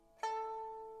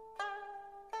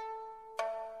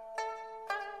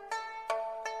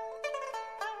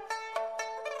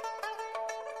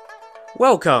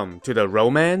Welcome to the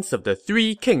Romance of the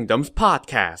Three Kingdoms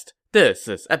podcast. This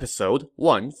is episode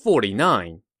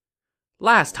 149.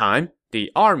 Last time, the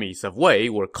armies of Wei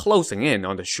were closing in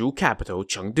on the Shu capital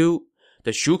Chengdu.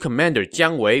 The Shu commander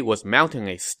Jiang Wei was mounting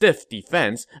a stiff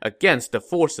defense against the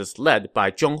forces led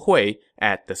by Zhong Hui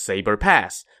at the Saber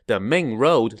Pass, the main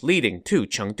road leading to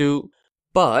Chengdu.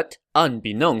 But,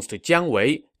 unbeknownst to Jiang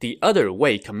Wei, the other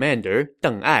Wei commander,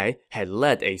 Deng Ai, had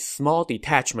led a small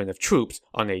detachment of troops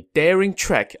on a daring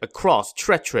trek across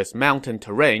treacherous mountain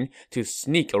terrain to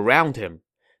sneak around him.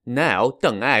 Now,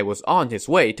 Deng Ai was on his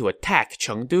way to attack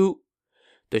Chengdu.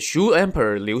 The Shu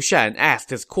Emperor Liu Shan asked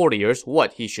his courtiers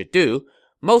what he should do.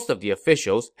 Most of the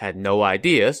officials had no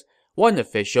ideas. One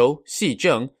official, Xi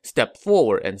Zheng, stepped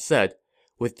forward and said,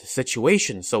 "With the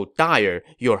situation so dire,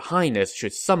 your highness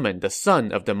should summon the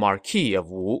son of the Marquis of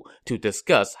Wu to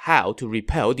discuss how to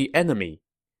repel the enemy."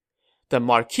 The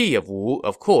Marquis of Wu,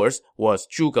 of course, was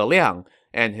Zhuge Liang,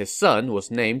 and his son was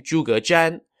named Zhuge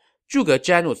Zhan. Zhuge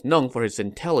Zhan was known for his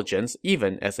intelligence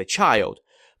even as a child.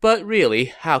 But really,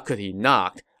 how could he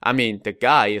not? I mean, the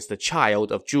guy is the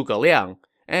child of Zhuge Liang.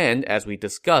 And as we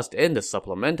discussed in the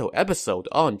supplemental episode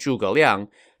on Zhuge Liang,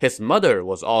 his mother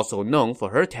was also known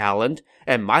for her talent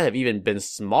and might have even been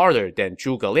smarter than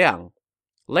Zhuge Liang.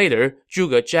 Later,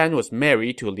 Zhuge Zhan was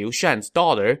married to Liu Shan's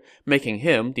daughter, making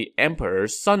him the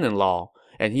emperor's son-in-law,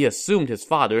 and he assumed his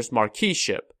father's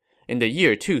marquiship. In the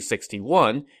year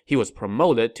 261, he was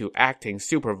promoted to acting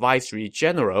supervisory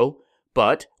general,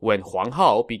 but when Huang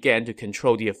Hao began to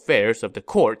control the affairs of the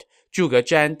court, Zhuge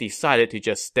Zhan decided to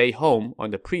just stay home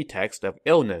on the pretext of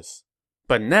illness.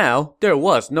 But now, there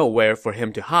was nowhere for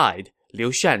him to hide.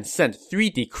 Liu Shan sent 3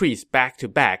 decrees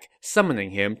back-to-back,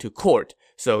 summoning him to court,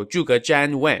 so Zhuge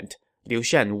Zhan went. Liu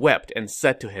Shan wept and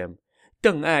said to him,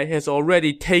 "Deng Ai has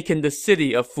already taken the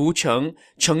city of Fucheng.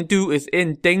 Chengdu is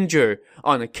in danger.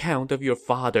 On account of your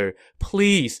father,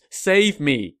 please save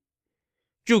me."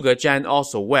 Zhuge Zhan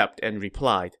also wept and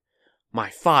replied, "My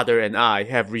father and I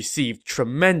have received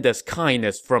tremendous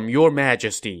kindness from your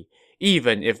majesty.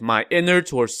 Even if my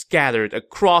innards were scattered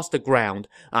across the ground,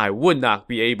 I would not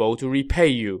be able to repay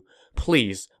you.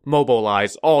 Please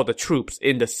mobilize all the troops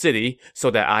in the city so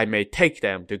that I may take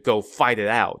them to go fight it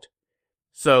out."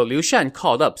 So Liu Shan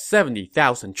called up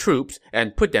 70,000 troops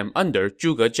and put them under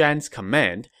Zhuge Zhan's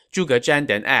command. Zhuge Zhan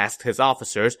then asked his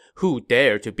officers who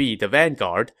dared to be the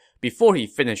vanguard. Before he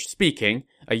finished speaking,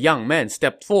 a young man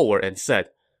stepped forward and said,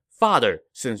 "Father,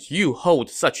 since you hold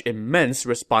such immense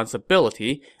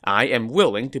responsibility, I am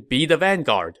willing to be the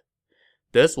vanguard."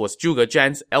 This was Zhuge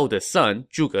Zhan's eldest son,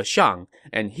 Zhuge Shang,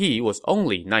 and he was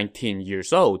only 19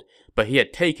 years old, but he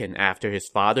had taken after his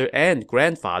father and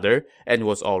grandfather and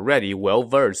was already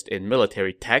well-versed in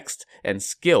military texts and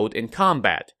skilled in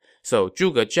combat. So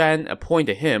Zhuge Zhan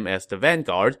appointed him as the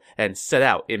vanguard and set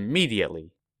out immediately.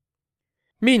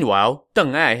 Meanwhile,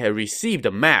 Deng Ai had received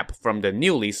a map from the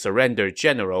newly surrendered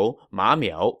general Ma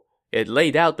Miao. It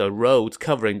laid out the roads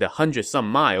covering the 100-some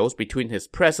miles between his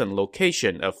present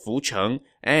location of Fucheng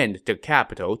and the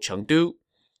capital Chengdu.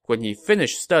 When he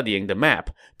finished studying the map,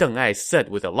 Deng Ai said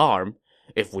with alarm,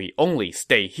 "If we only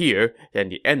stay here, then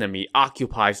the enemy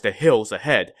occupies the hills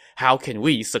ahead. How can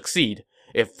we succeed?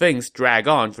 If things drag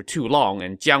on for too long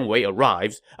and Jiang Wei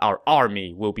arrives, our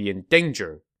army will be in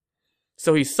danger."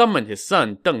 So he summoned his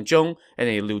son Deng Zhong and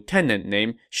a lieutenant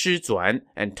named Shi Zuan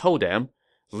and told them,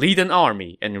 "Lead an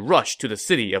army and rush to the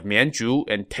city of Mianzhu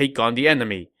and take on the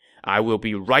enemy. I will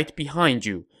be right behind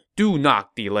you. Do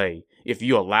not delay. If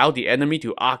you allow the enemy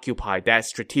to occupy that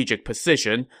strategic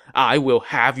position, I will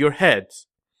have your heads."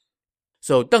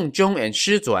 So Deng Zhong and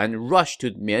Shi Zuan rushed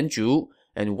to Mianzhu,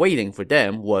 and waiting for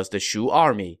them was the Shu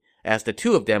army. As the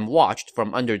two of them watched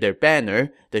from under their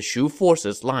banner, the Shu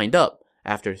forces lined up.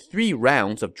 After 3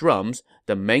 rounds of drums,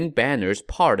 the main banners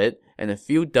parted and a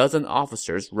few dozen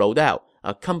officers rode out,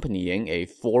 accompanying a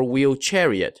 4-wheel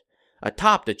chariot.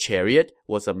 Atop the chariot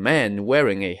was a man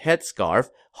wearing a headscarf,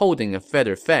 holding a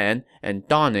feather fan, and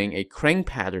donning a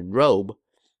crane-patterned robe.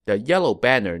 The yellow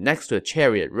banner next to the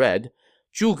chariot read,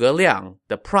 "Zhuge Liang,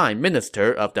 the Prime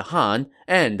Minister of the Han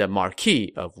and the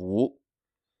Marquis of Wu."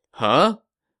 Huh?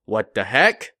 What the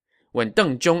heck? When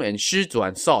Deng Zhong and Shi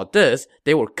Zuan saw this,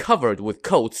 they were covered with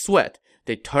cold sweat.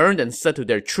 They turned and said to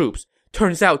their troops,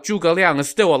 "Turns out Zhuge Liang is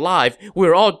still alive.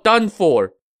 We're all done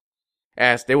for."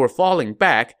 As they were falling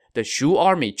back, the Shu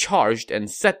army charged and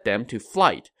set them to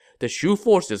flight. The Shu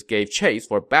forces gave chase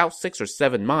for about 6 or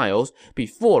 7 miles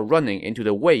before running into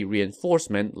the Wei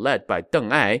reinforcement led by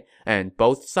Deng Ai, and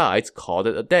both sides called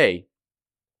it a day.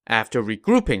 After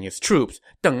regrouping his troops,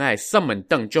 Deng Ai summoned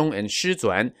Deng Zhong and Shi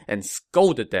Zuan and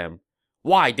scolded them.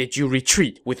 "Why did you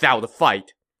retreat without a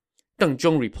fight?" Deng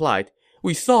Zhong replied,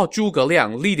 "We saw Zhuge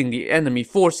Liang leading the enemy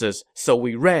forces, so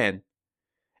we ran."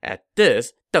 At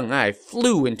this, Deng Ai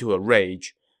flew into a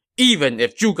rage. "Even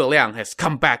if Zhuge Liang has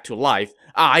come back to life,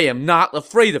 I am not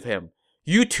afraid of him.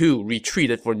 You two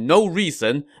retreated for no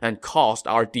reason and caused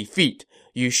our defeat.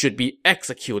 You should be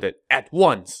executed at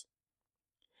once."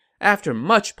 After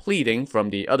much pleading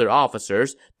from the other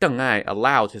officers, Deng Ai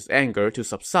allowed his anger to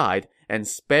subside and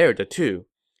spared the two.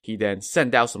 He then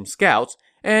sent out some scouts,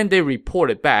 and they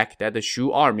reported back that the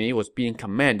Shu army was being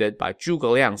commanded by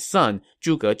Zhuge Liang's son,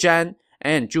 Zhuge Zhan,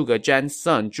 and Zhuge Zhan's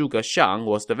son, Zhuge Shang,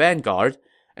 was the vanguard.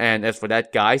 And as for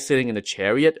that guy sitting in the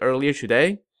chariot earlier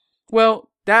today,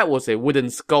 well, that was a wooden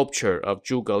sculpture of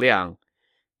Zhuge Liang.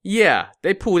 Yeah,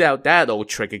 they pulled out that old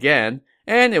trick again,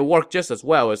 and it worked just as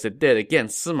well as it did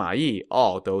against Sima Yi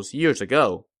all those years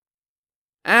ago.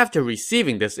 After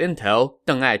receiving this intel,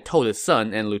 Deng Ai told his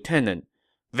son and lieutenant,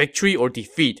 "Victory or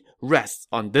defeat rests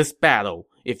on this battle.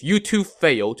 If you two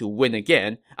fail to win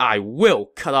again, I will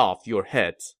cut off your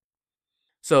heads."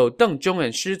 So Deng Zhong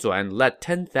and Shi Zuan led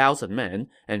 10,000 men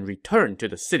and returned to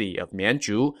the city of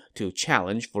Mianzhu to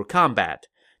challenge for combat.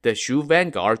 The Shu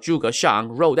vanguard Zhuge Shang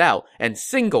rode out and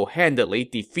single-handedly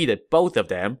defeated both of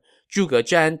them. Zhuge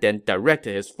Zhan then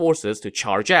directed his forces to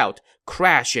charge out,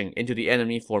 crashing into the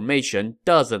enemy formation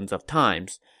dozens of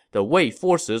times. The Wei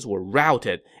forces were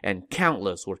routed and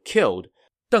countless were killed.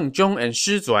 Deng Zhong and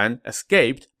Shi Zuan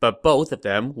escaped, but both of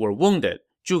them were wounded.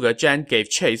 Zhuge Zhan gave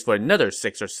chase for another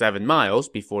 6 or 7 miles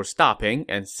before stopping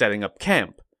and setting up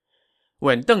camp.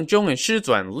 When Deng Zhong and Shi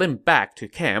Zuan limped back to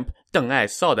camp, Deng Ai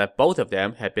saw that both of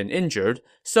them had been injured,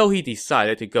 so he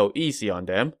decided to go easy on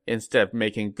them instead of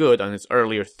making good on his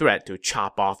earlier threat to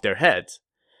chop off their heads.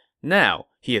 Now,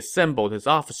 he assembled his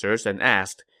officers and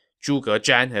asked, "Zhuge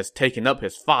Zhan has taken up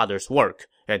his father's work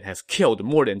and has killed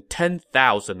more than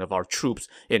 10,000 of our troops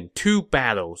in 2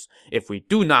 battles. If we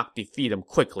do not defeat him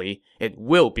quickly, it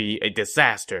will be a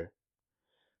disaster."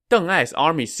 Deng Ai's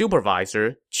army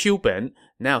supervisor, Qiu Ben,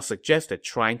 now suggested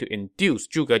trying to induce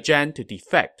Zhuge Zhan to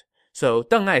defect. So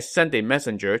Deng Ai sent a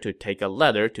messenger to take a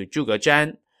letter to Zhuge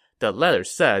Zhan. The letter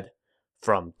said,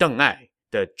 "From Deng Ai,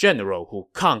 the general who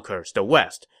conquers the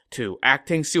West, to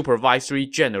acting supervisory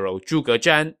general Zhuge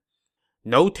Zhan.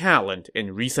 No talent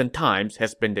in recent times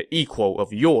has been the equal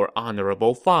of your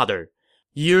honorable father.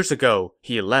 Years ago,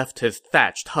 he left his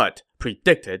thatched hut,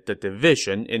 predicted the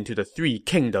division into the 3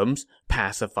 kingdoms,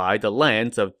 pacified the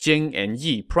lands of Jing and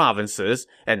Yi provinces,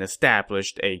 and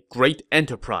established a great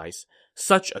enterprise.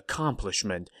 Such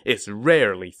accomplishment is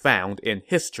rarely found in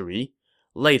history.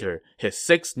 Later, his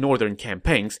 6 northern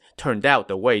campaigns turned out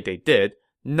the way they did,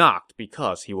 not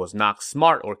because he was not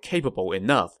smart or capable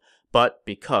enough, but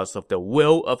because of the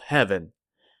will of heaven.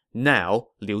 Now,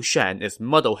 Liu Shan is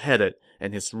muddle-headed,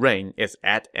 and his reign is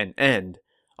at an end.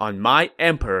 On my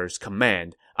emperor's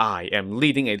command, I am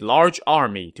leading a large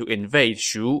army to invade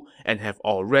Shu and have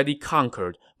already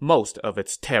conquered most of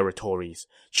its territories.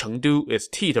 Chengdu is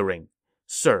teetering.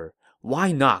 Sir,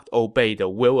 why not obey the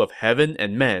will of heaven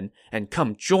and men and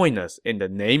come join us in the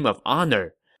name of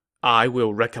honor? I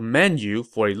will recommend you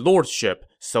for a lordship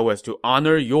so as to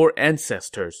honor your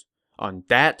ancestors. On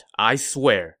that I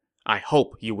swear. I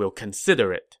hope you will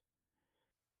consider it."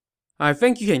 I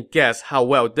think you can guess how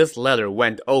well this letter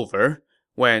went over.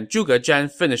 When Zhuge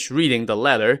Zhan finished reading the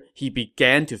letter, he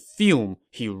began to fume.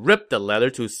 He ripped the letter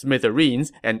to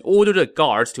smithereens and ordered the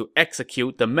guards to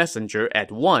execute the messenger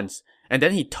at once. And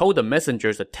then he told the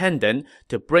messenger's attendant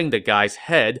to bring the guy's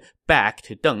head back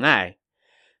to Deng Ai.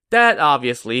 That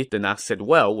obviously did not sit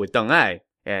well with Deng Ai,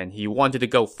 and he wanted to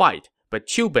go fight, but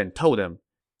Qiu Ben told him,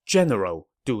 "General,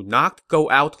 do not go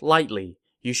out lightly.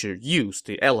 You should use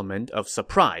the element of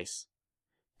surprise."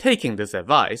 Taking this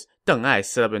advice, Deng Ai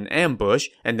set up an ambush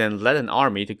and then led an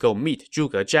army to go meet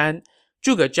Zhuge Zhan.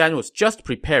 Zhuge Zhan was just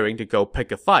preparing to go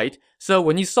pick a fight, so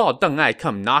when he saw Deng Ai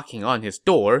come knocking on his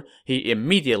door, he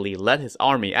immediately led his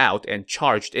army out and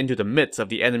charged into the midst of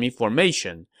the enemy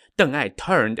formation. Deng Ai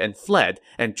turned and fled,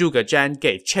 and Zhuge Zhan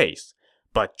gave chase.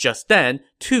 But just then,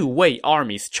 2 Wei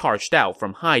armies charged out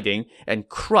from hiding and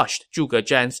crushed Zhuge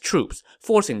Zhan's troops,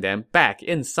 forcing them back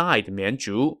inside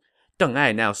Mianzhu. Deng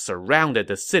Ai now surrounded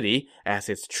the city as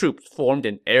his troops formed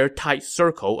an airtight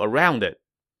circle around it.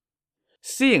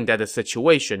 Seeing that the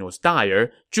situation was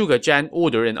dire, Zhuge Zhan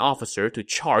ordered an officer to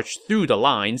charge through the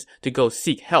lines to go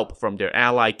seek help from their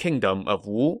ally kingdom of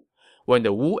Wu. When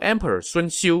the Wu Emperor Sun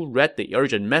Xiu read the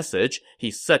urgent message,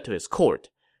 he said to his court,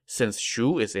 "Since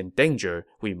Shu is in danger,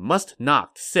 we must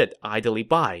not sit idly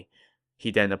by." He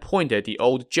then appointed the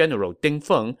old general Ding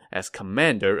Feng as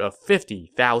commander of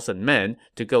 50,000 men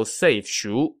to go save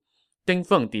Shu. Ding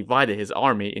Feng divided his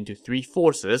army into 3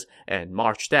 forces and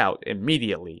marched out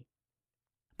immediately.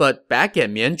 But back at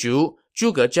Mianzhu,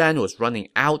 Zhuge Zhan was running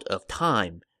out of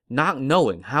time. Not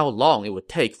knowing how long it would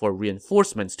take for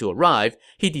reinforcements to arrive,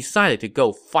 he decided to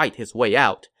go fight his way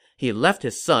out. He left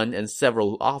his son and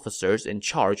several officers in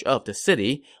charge of the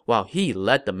city, while he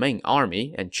led the main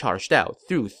army and charged out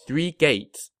through 3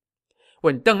 gates.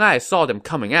 When Deng Ai saw them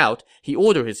coming out, he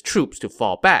ordered his troops to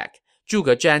fall back.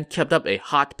 Zhuge Zhan kept up a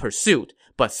hot pursuit,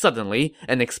 but suddenly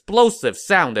an explosive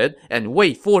sounded and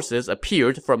Wei forces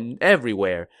appeared from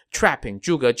everywhere, trapping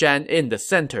Zhuge Zhan in the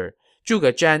center.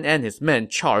 Zhuge Zhan and his men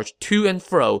charged to and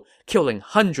fro, killing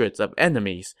hundreds of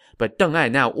enemies, but Deng Ai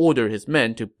now ordered his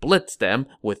men to blitz them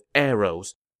with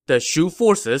arrows. The Shu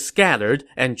forces scattered,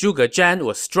 and Zhuge Zhan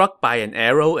was struck by an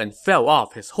arrow and fell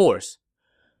off his horse.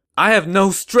 "I have no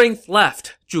strength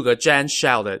left," Zhuge Zhan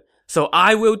shouted, "so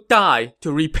I will die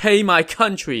to repay my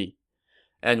country."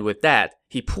 And with that,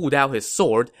 he pulled out his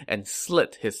sword and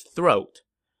slit his throat.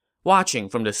 Watching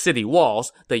from the city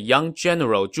walls, the young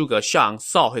general Zhuge Shang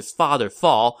saw his father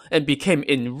fall and became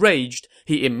enraged.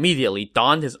 He immediately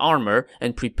donned his armor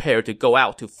and prepared to go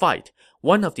out to fight.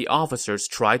 One of the officers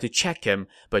tried to check him,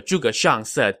 but Zhuge Shang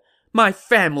said, "My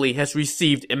family has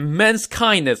received immense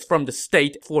kindness from the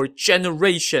state for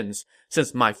generations.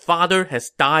 Since my father has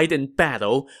died in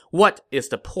battle, what is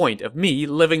the point of me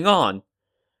living on?"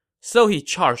 So he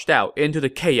charged out into the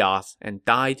chaos and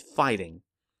died fighting.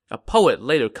 A poet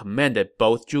later commended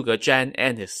both Zhuge Zhan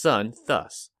and his son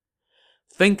thus: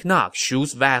 "Think not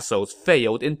Shu's vassals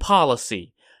failed in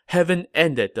policy. Heaven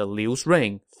ended the Liu's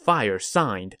reign, fire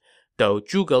signed, though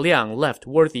Zhuge Liang left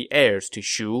worthy heirs to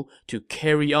Shu to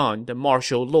carry on the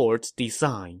martial lord's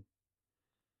design."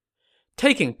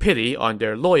 Taking pity on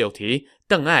their loyalty,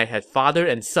 Deng Ai had father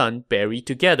and son buried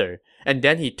together, and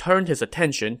then he turned his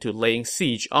attention to laying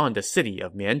siege on the city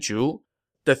of Mianzhu.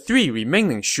 The 3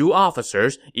 remaining Shu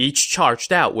officers each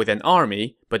charged out with an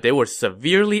army, but they were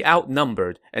severely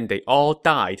outnumbered, and they all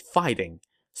died fighting.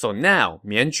 So now,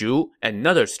 Mianzhu,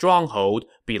 another stronghold,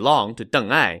 belonged to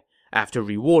Deng Ai. After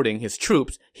rewarding his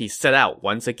troops, he set out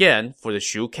once again for the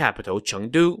Shu capital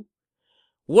Chengdu.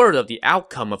 Word of the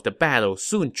outcome of the battle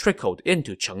soon trickled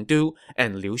into Chengdu,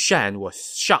 and Liu Shan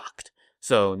was shocked.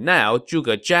 So now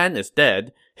Zhuge Zhan is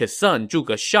dead, his son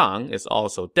Zhuge Shang is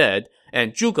also dead,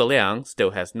 and Zhuge Liang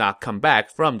still has not come back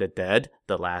from the dead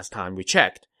the last time we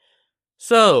checked.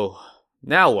 So,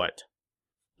 now what?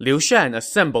 Liu Shan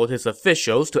assembled his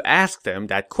officials to ask them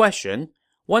that question.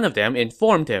 One of them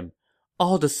informed him,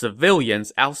 "All the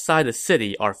civilians outside the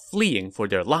city are fleeing for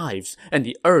their lives, and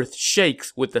the earth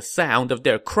shakes with the sound of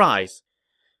their cries."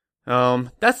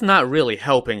 That's not really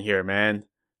helping here, man.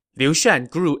 Liu Shan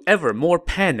grew ever more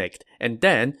panicked, and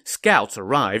then scouts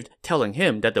arrived, telling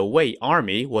him that the Wei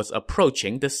army was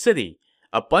approaching the city.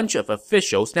 A bunch of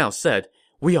officials now said,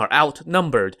 "We are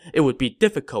outnumbered. It would be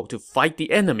difficult to fight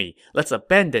the enemy. Let's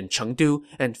abandon Chengdu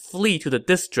and flee to the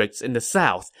districts in the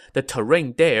south. The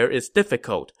terrain there is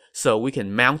difficult, so we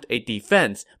can mount a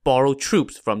defense, borrow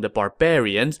troops from the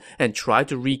barbarians, and try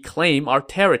to reclaim our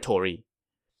territory."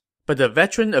 But the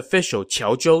veteran official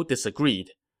Qiao Zhou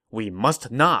disagreed. "We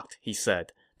must not," he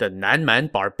said. "The Nanman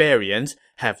barbarians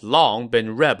have long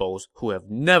been rebels who have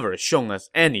never shown us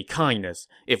any kindness.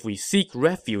 If we seek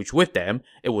refuge with them,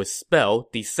 it would spell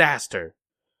disaster."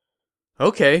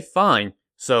 Okay, fine.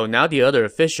 So now the other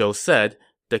officials said,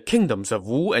 "The kingdoms of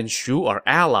Wu and Shu are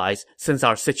allies. Since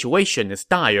our situation is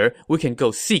dire, we can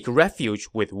go seek refuge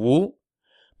with Wu."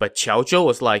 But Qiao Zhou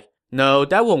was like, "No,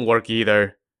 that won't work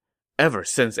either." Ever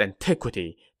since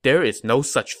antiquity, there is no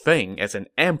such thing as an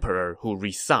emperor who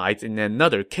resides in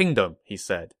another kingdom, he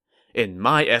said. In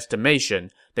my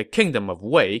estimation, the kingdom of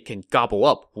Wei can gobble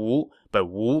up Wu, but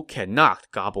Wu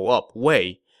cannot gobble up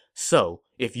Wei. So,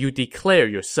 if you declare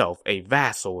yourself a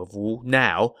vassal of Wu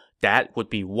now, that would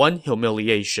be one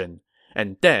humiliation.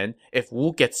 And then, if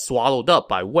Wu gets swallowed up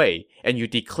by Wei, and you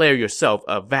declare yourself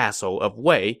a vassal of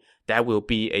Wei, that will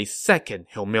be a second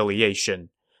humiliation.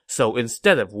 So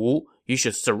instead of Wu, you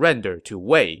should surrender to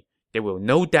Wei. They will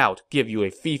no doubt give you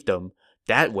a fiefdom.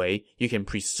 That way, you can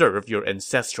preserve your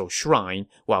ancestral shrine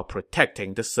while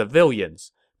protecting the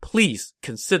civilians. Please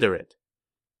consider it."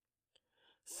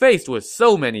 Faced with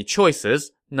so many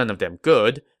choices, none of them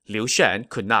good, Liu Shan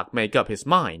could not make up his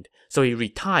mind, so he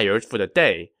retired for the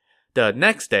day. The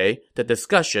next day, the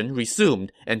discussion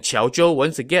resumed, and Qiao Zhou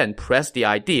once again pressed the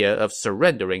idea of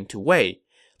surrendering to Wei.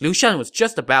 Liu Shan was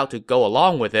just about to go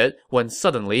along with it when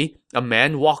suddenly, a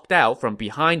man walked out from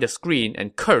behind the screen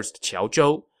and cursed Qiao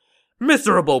Zhou.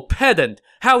 "Miserable pedant!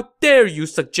 How dare you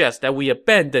suggest that we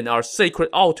abandon our sacred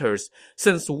altars?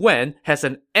 Since when has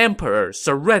an emperor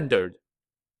surrendered?"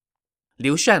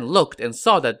 Liu Shan looked and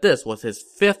saw that this was his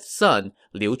fifth son,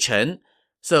 Liu Chen.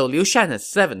 So Liu Shan had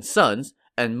 7 sons,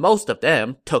 and most of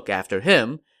them took after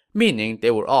him, meaning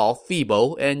they were all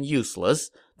feeble and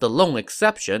useless. The lone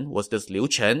exception was this Liu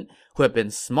Chen, who had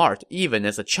been smart even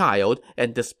as a child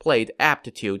and displayed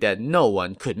aptitude that no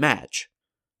one could match.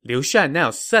 Liu Shan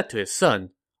now said to his son,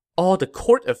 "All the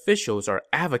court officials are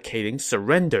advocating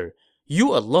surrender.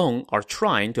 You alone are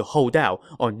trying to hold out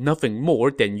on nothing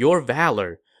more than your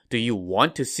valor. Do you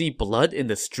want to see blood in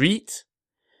the streets?"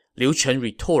 Liu Chen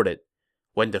retorted,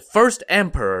 "When the first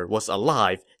emperor was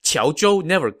alive, Qiao Zhou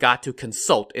never got to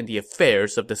consult in the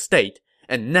affairs of the state.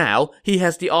 And now he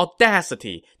has the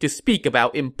audacity to speak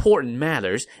about important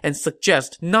matters and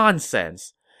suggest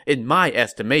nonsense. In my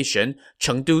estimation,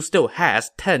 Chengdu still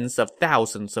has tens of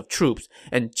thousands of troops,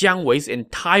 and Jiang Wei's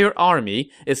entire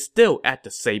army is still at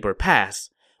the Saber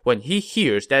Pass. When he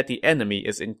hears that the enemy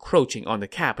is encroaching on the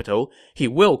capital, he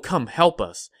will come help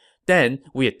us. Then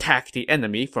we attack the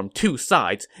enemy from 2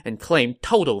 sides and claim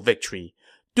total victory.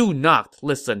 Do not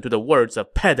listen to the words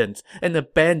of pedants and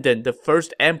abandon the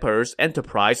first emperor's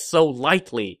enterprise so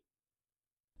lightly."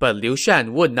 But Liu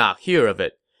Shan would not hear of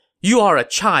it. "You are a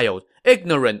child,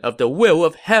 ignorant of the will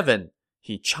of heaven,"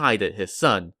 he chided his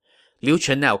son. Liu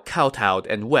Chen now kowtowed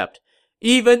and wept.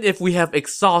 "Even if we have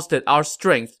exhausted our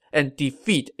strength and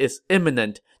defeat is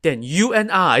imminent, then you and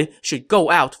I should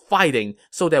go out fighting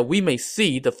so that we may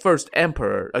see the first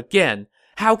emperor again.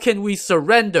 How can we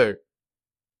surrender?"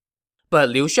 But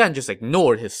Liu Shan just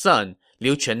ignored his son.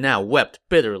 Liu Chen now wept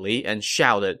bitterly and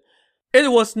shouted,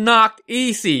 "It was not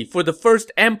easy for the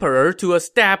first emperor to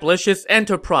establish his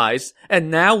enterprise, and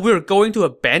now we're going to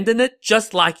abandon it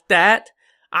just like that?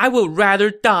 I would rather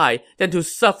die than to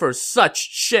suffer such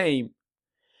shame."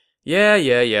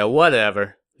 Yeah,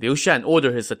 whatever. Liu Shan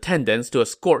ordered his attendants to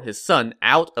escort his son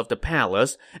out of the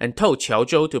palace and told Qiao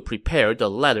Zhou to prepare the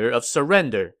letter of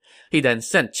surrender. He then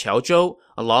sent Qiao Zhou,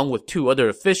 along with 2 other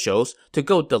officials, to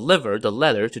go deliver the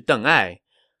letter to Deng Ai.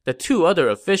 The 2 other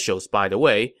officials, by the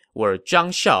way, were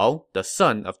Zhang Shao, the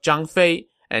son of Zhang Fei,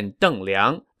 and Deng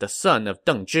Liang, the son of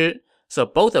Deng Zhi. So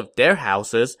both of their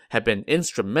houses had been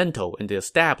instrumental in the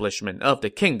establishment of the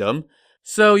kingdom.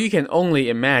 So you can only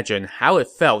imagine how it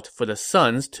felt for the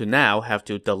sons to now have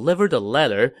to deliver the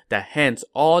letter that hands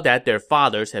all that their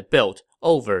fathers had built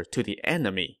over to the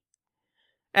enemy.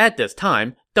 At this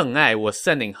time, Deng Ai was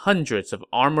sending hundreds of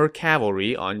armored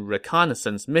cavalry on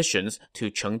reconnaissance missions to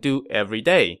Chengdu every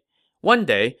day. One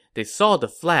day, they saw the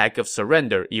flag of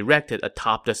surrender erected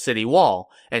atop the city wall,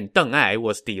 and Deng Ai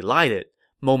was delighted.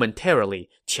 Momentarily,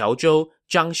 Qiao Zhou,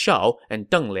 Zhang Shao, and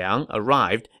Deng Liang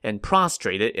arrived and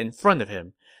prostrated in front of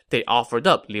him. They offered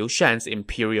up Liu Shan's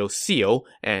imperial seal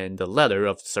and the letter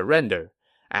of surrender.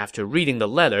 After reading the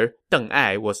letter, Deng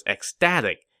Ai was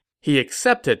ecstatic. He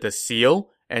accepted the seal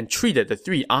and treated the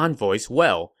 3 envoys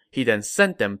well. He then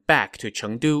sent them back to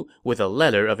Chengdu with a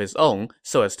letter of his own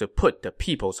so as to put the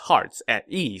people's hearts at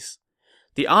ease.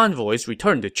 The envoys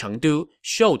returned to Chengdu,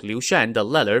 showed Liu Shan the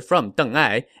letter from Deng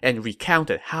Ai, and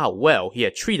recounted how well he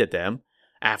had treated them.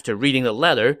 After reading the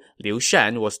letter, Liu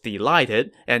Shan was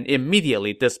delighted and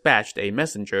immediately dispatched a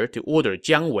messenger to order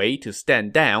Jiang Wei to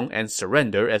stand down and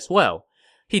surrender as well.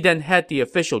 He then had the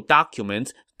official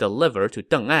documents delivered to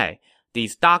Deng Ai.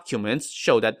 These documents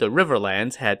show that the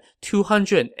Riverlands had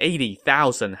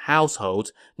 280,000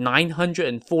 households,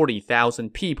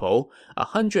 940,000 people,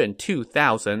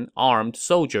 102,000 armed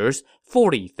soldiers,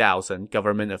 40,000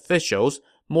 government officials,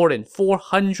 more than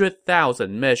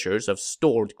 400,000 measures of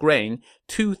stored grain,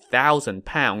 2,000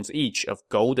 pounds each of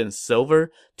gold and silver,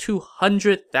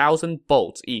 200,000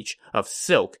 bolts each of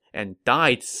silk and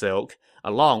dyed silk,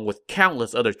 along with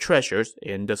countless other treasures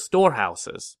in the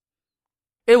storehouses.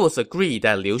 It was agreed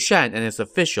that Liu Shan and his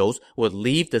officials would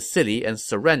leave the city and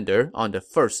surrender on the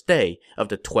first day of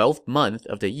the 12th month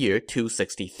of the year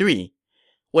 263.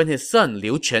 When his son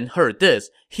Liu Chen heard this,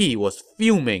 he was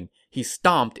fuming. He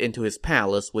stomped into his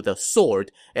palace with a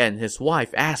sword, and his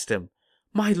wife asked him,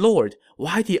 "My lord,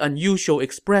 why the unusual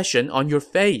expression on your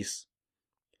face?"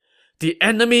 "The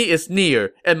enemy is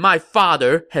near, and my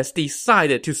father has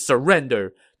decided to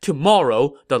surrender.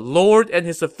 Tomorrow, the lord and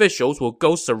his officials will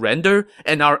go surrender,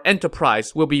 and our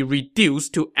enterprise will be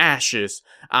reduced to ashes.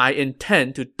 I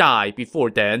intend to die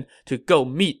before then to go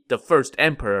meet the first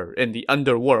emperor in the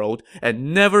underworld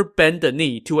and never bend the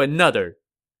knee to another."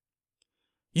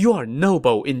 "You are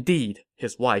noble indeed,"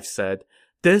 his wife said.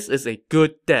 "This is a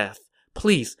good death.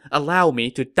 Please allow me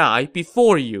to die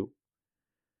before you."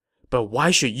 "But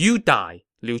why should you die?"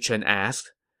 Liu Chen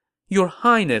asked. Your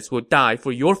Highness will die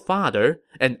for your father,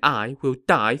 and I will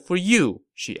die for you,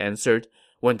 she answered.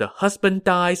 When the husband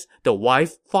dies, the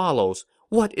wife follows.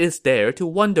 What is there to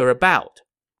wonder about?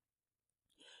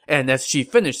 And as she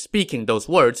finished speaking those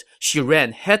words, she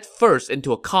ran headfirst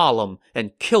into a column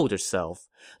and killed herself.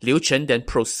 Liu Chen then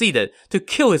proceeded to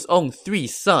kill his own 3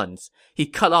 sons. He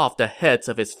cut off the heads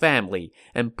of his family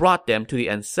and brought them to the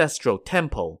ancestral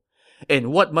temple.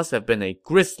 In what must have been a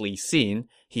grisly scene,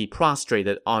 he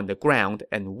prostrated on the ground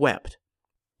and wept.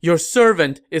 Your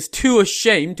servant is too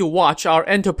ashamed to watch our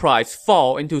enterprise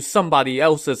fall into somebody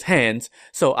else's hands,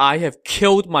 so I have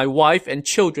killed my wife and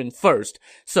children first,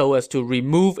 so as to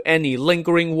remove any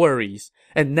lingering worries.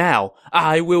 And now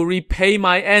I will repay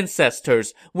my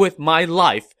ancestors with my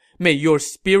life. May your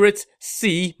spirits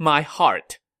see my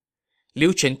heart.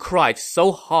 Liu Chen cried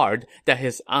so hard that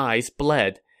his eyes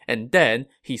bled, and then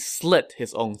he slit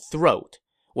his own throat.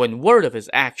 When word of his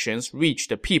actions reached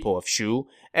the people of Shu,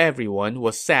 everyone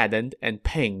was saddened and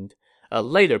pained. A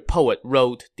later poet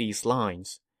wrote these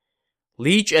lines.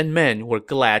 Liege and men were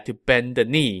glad to bend the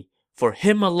knee. For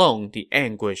him alone the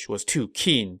anguish was too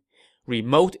keen.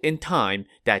 Remote in time,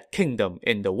 that kingdom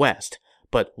in the west.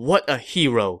 But what a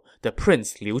hero, the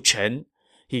Prince Liu Chen!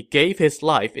 He gave his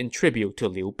life in tribute to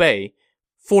Liu Bei.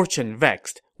 Fortune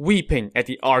vexed, weeping at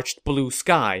the arched blue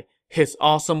sky, his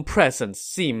awesome presence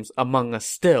seems among us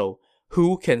still.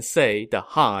 Who can say the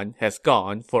Han has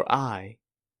gone for aye?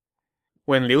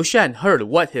 When Liu Shan heard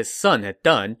what his son had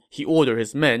done, he ordered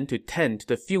his men to tend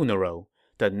the funeral.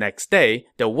 The next day,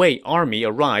 the Wei army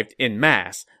arrived en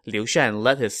masse. Liu Shan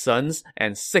led his sons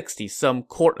and 60-some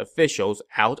court officials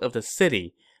out of the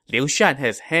city. Liu Shan had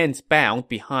his hands bound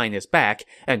behind his back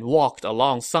and walked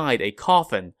alongside a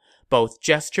coffin, both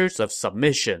gestures of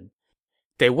submission.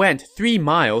 They went 3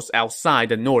 miles outside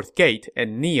the north gate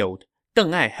and kneeled.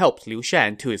 Deng Ai helped Liu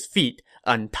Shan to his feet,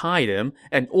 untied him,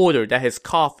 and ordered that his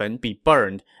coffin be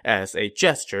burned as a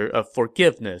gesture of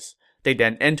forgiveness. They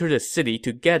then entered the city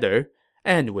together,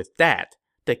 and with that,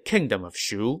 the kingdom of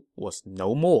Shu was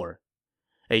no more.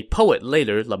 A poet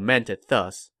later lamented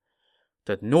thus,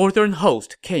 The northern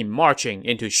host came marching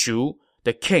into Shu.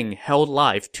 The king held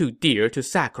life too dear to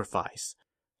sacrifice.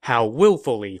 How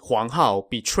willfully Huang Hao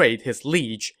betrayed his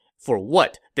liege. For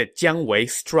what did Jiang Wei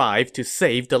strive to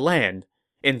save the land?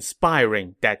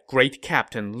 Inspiring that great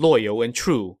captain loyal and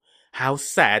true. How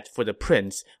sad for the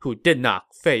prince who did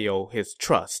not fail his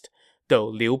trust. Though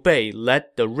Liu Bei led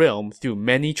the realm through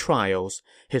many trials,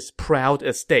 his proud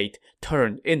estate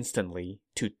turned instantly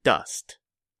to dust.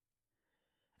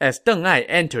 As Deng Ai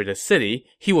entered the city,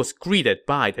 he was greeted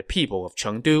by the people of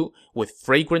Chengdu with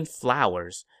fragrant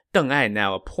flowers. Deng Ai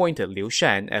now appointed Liu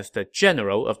Shan as the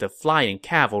general of the flying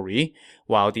cavalry,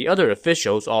 while the other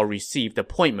officials all received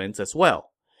appointments as well.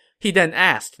 He then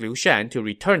asked Liu Shan to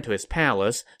return to his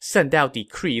palace, send out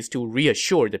decrees to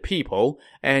reassure the people,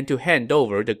 and to hand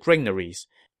over the granaries.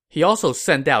 He also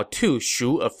sent out 2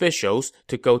 Shu officials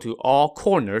to go to all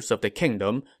corners of the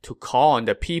kingdom to call on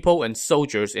the people and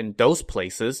soldiers in those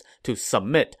places to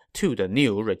submit to the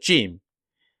new regime.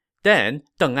 Then,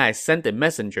 Deng Ai sent a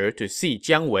messenger to see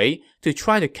Jiang Wei to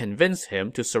try to convince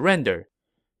him to surrender.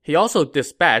 He also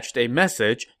dispatched a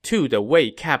message to the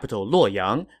Wei capital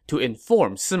Luoyang to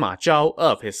inform Sima Zhao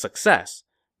of his success.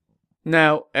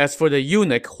 Now, as for the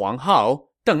eunuch Huang Hao,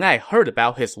 Deng Ai heard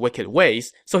about his wicked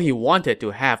ways, so he wanted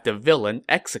to have the villain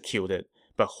executed.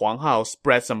 But Huang Hao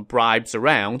spread some bribes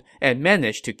around and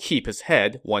managed to keep his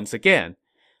head once again.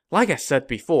 Like I said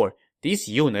before, these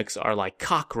eunuchs are like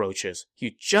cockroaches.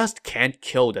 You just can't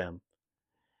kill them.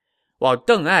 While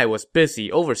Deng Ai was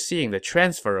busy overseeing the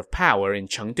transfer of power in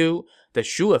Chengdu, the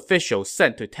Shu official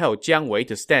sent to tell Jiang Wei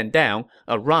to stand down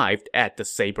arrived at the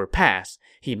Saber Pass.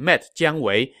 He met Jiang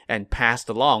Wei and passed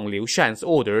along Liu Shan's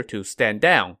order to stand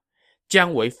down.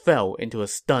 Jiang Wei fell into a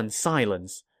stunned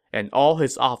silence, and all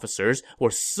his officers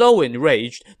were so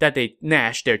enraged that they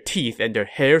gnashed their teeth and their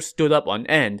hair stood up on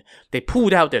end. They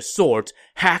pulled out their swords,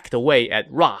 hacked away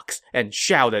at rocks, and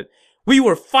shouted, "We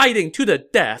were fighting to the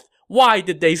death! Why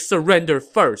did they surrender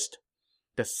first?"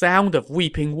 The sound of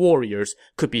weeping warriors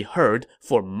could be heard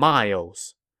for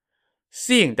miles.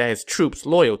 Seeing that his troops'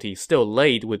 loyalty still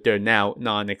laid with their now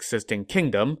non-existing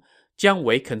kingdom, Jiang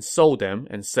Wei consoled them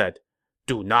and said,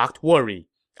 "Do not worry.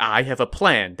 I have a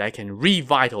plan that can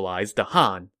revitalize the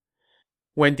Han."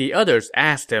 When the others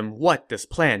asked him what this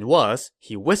plan was,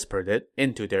 he whispered it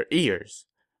into their ears.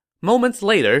 Moments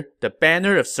later, the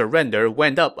banner of surrender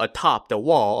went up atop the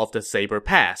wall of the Saber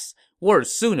Pass. Word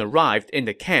soon arrived in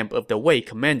the camp of the Wei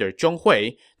commander Zhong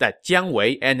Hui that Jiang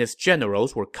Wei and his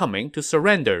generals were coming to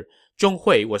surrender. Zhong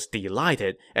Hui was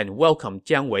delighted and welcomed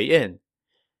Jiang Wei in.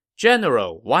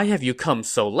 "General, why have you come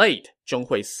so late?" Zhong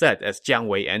Hui said as Jiang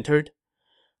Wei entered.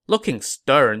 Looking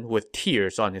stern with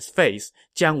tears on his face,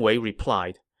 Jiang Wei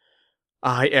replied,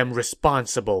 "I am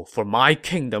responsible for my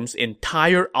kingdom's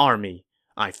entire army.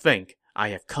 I think I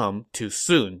have come too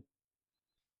soon."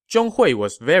 Zhong Hui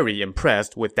was very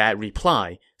impressed with that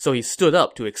reply, so he stood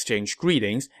up to exchange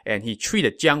greetings, and he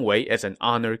treated Jiang Wei as an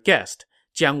honored guest.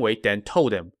 Jiang Wei then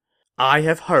told him, "I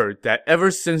have heard that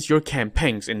ever since your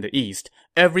campaigns in the east,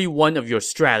 every one of your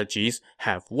strategies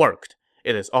have worked.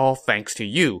 It is all thanks to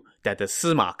you that the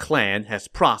Sima clan has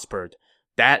prospered.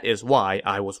 That is why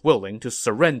I was willing to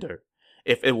surrender.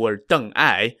 If it were Deng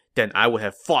Ai, then I would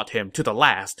have fought him to the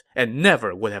last and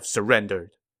never would have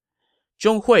surrendered."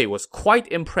 Zhong Hui was quite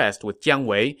impressed with Jiang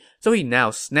Wei, so he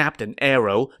now snapped an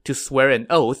arrow to swear an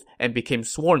oath and became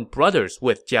sworn brothers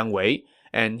with Jiang Wei,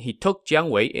 and he took Jiang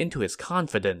Wei into his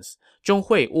confidence. Zhong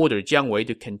Hui ordered Jiang Wei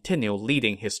to continue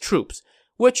leading his troops,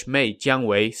 which made Jiang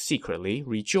Wei secretly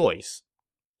rejoice.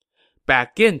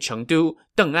 Back in Chengdu,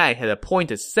 Deng Ai had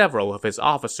appointed several of his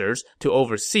officers to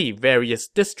oversee various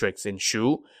districts in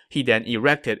Shu. He then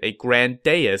erected a grand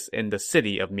dais in the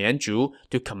city of Mianzhu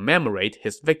to commemorate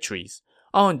his victories.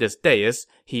 On this dais,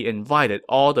 he invited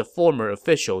all the former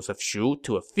officials of Shu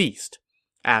to a feast.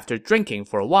 After drinking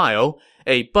for a while,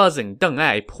 a buzzing Deng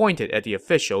Ai pointed at the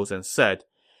officials and said,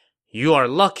 "You are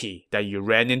lucky that you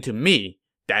ran into me.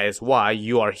 That is why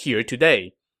you are here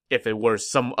today. If it were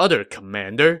some other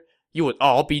commander, you would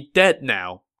all be dead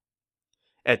now."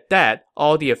 At that,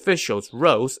 all the officials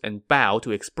rose and bowed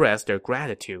to express their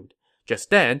gratitude. Just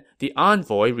then, the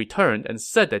envoy returned and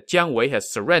said that Jiang Wei had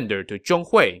surrendered to Zhong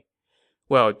Hui.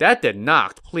 Well, that did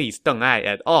not please Deng Ai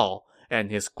at all, and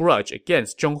his grudge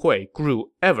against Zhong Hui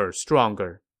grew ever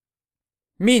stronger.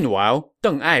 Meanwhile,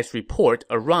 Deng Ai's report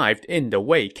arrived in the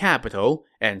Wei capital,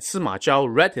 and Sima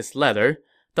Zhao read his letter.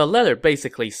 The letter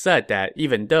basically said that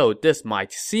even though this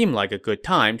might seem like a good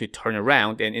time to turn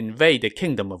around and invade the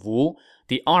kingdom of Wu,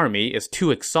 the army is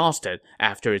too exhausted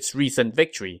after its recent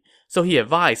victory, so he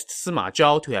advised Sima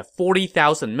Zhao to have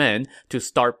 40,000 men to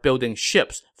start building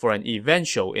ships for an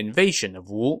eventual invasion of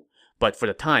Wu. But for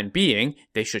the time being,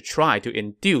 they should try to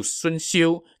induce Sun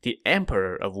Xiu, the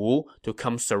emperor of Wu, to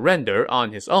come surrender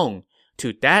on his own.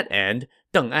 To that end,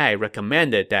 Deng Ai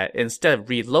recommended that instead of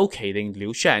relocating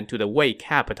Liu Shan to the Wei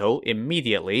capital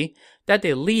immediately, that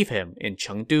they leave him in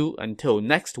Chengdu until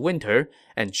next winter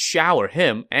and shower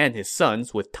him and his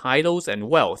sons with titles and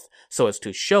wealth so as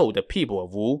to show the people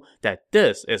of Wu that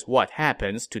this is what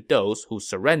happens to those who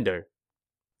surrender.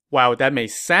 While that may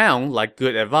sound like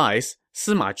good advice,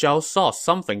 Sima Zhao saw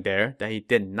something there that he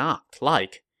did not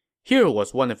like. Here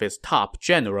was one of his top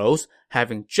generals,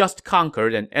 having just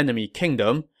conquered an enemy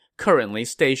kingdom, currently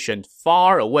stationed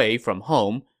far away from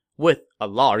home, with a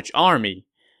large army,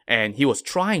 and he was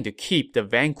trying to keep the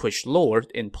vanquished lord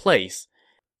in place.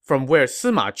 From where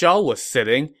Sima Zhao was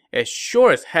sitting, it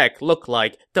sure as heck looked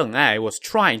like Deng Ai was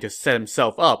trying to set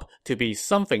himself up to be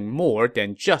something more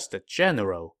than just a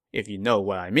general, if you know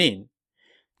what I mean.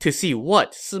 To see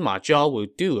what Sima Zhao will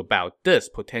do about this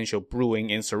potential brewing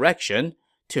insurrection,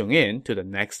 tune in to the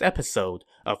next episode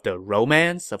of the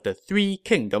Romance of the Three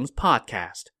Kingdoms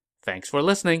podcast. Thanks for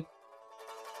listening.